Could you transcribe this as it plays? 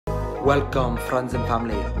Welcome, friends and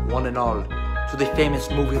family, one and all, to the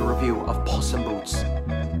famous movie review of Puss in Boots,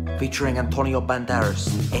 featuring Antonio Banderas,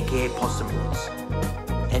 aka Puss in Boots.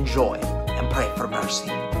 Enjoy and pray for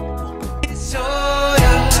mercy.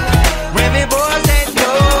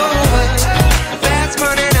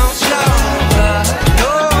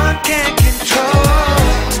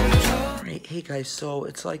 Alright, hey guys, so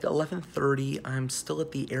it's like 11:30. I'm still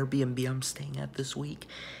at the Airbnb I'm staying at this week,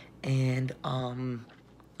 and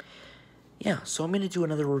yeah, so I'm gonna do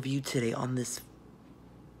another review today on this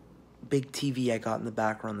big TV I got in the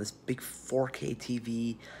background, this big 4K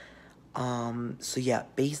TV. So yeah,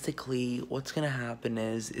 basically what's gonna happen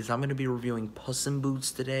is I'm gonna be reviewing Puss in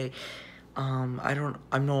Boots today.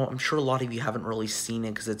 I'm sure a lot of you haven't really seen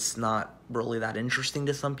it because it's not really that interesting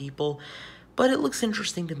to some people, but it looks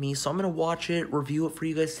interesting to me, so I'm gonna watch it, review it for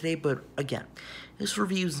you guys today. But again, this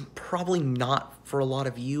review is probably not for a lot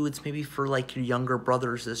of you. It's maybe for like your younger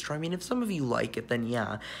brother or sister. I mean, if some of you like it, then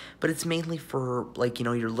yeah, but it's mainly for like, you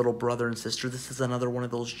know, your little brother and sister. This is another one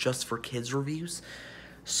of those just for kids reviews.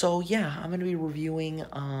 So yeah, I'm gonna be reviewing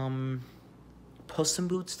Puss in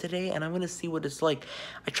Boots today, and I'm gonna see what it's like.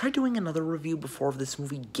 I tried doing another review before of this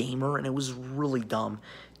movie Gamer, and it was really dumb.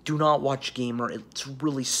 Do not watch Gamer. It's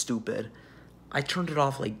really stupid. I turned it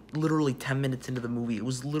off like literally 10 minutes into the movie. It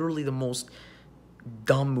was literally the most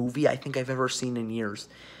dumb movie I think I've ever seen in years.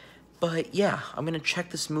 But yeah, I'm gonna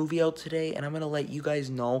check this movie out today, and I'm gonna let you guys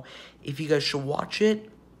know if you guys should watch it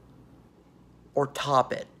or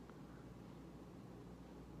top it.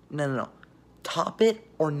 No. Top it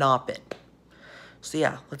or nop it. So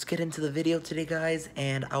yeah, let's get into the video today, guys,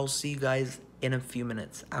 and I'll see you guys in a few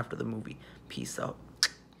minutes after the movie. Peace out.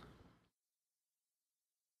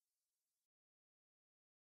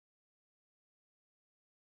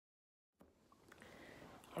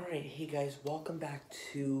 Alright, hey guys, welcome back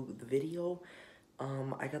to the video.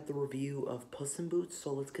 I got the review of Puss in Boots,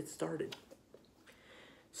 so let's get started.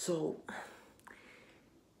 So,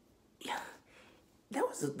 yeah, that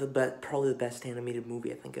was probably the best animated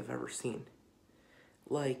movie I think I've ever seen.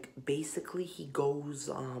 Like, basically, he goes,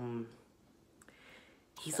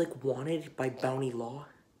 he's like wanted by Bounty Law.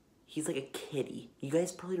 He's like a kitty. You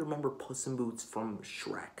guys probably remember Puss in Boots from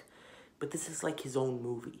Shrek, but this is like his own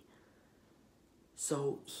movie.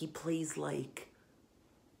 So he plays like,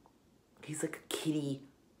 he's like a kitty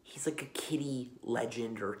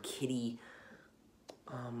legend or kitty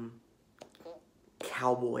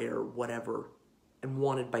cowboy or whatever, and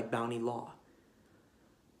wanted by Bounty Law.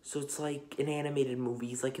 So it's like an animated movie.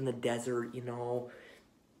 He's like in the desert, you know.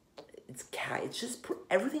 It's just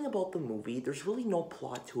everything about the movie. There's really no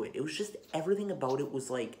plot to it. It was just everything about it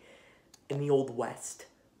was like in the Old West.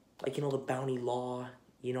 Like, you know, the Bounty Law.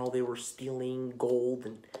 You know, they were stealing gold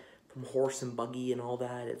and from horse and buggy and all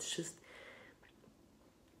that. It's just,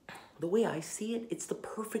 the way I see it, it's the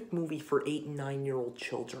perfect movie for 8 and 9-year-old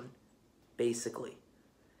children, basically.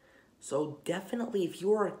 So definitely, if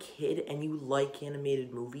you are a kid and you like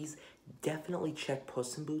animated movies, definitely check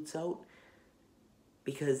Puss in Boots out,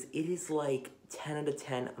 because it is like 10 out of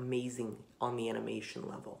 10 amazing on the animation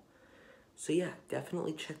level. So yeah,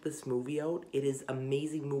 definitely check this movie out. It is an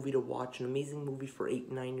amazing movie to watch, an amazing movie for 8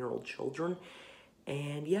 and 9-year-old children.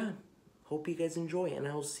 And yeah, hope you guys enjoy, and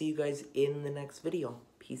I will see you guys in the next video.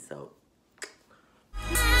 Peace out.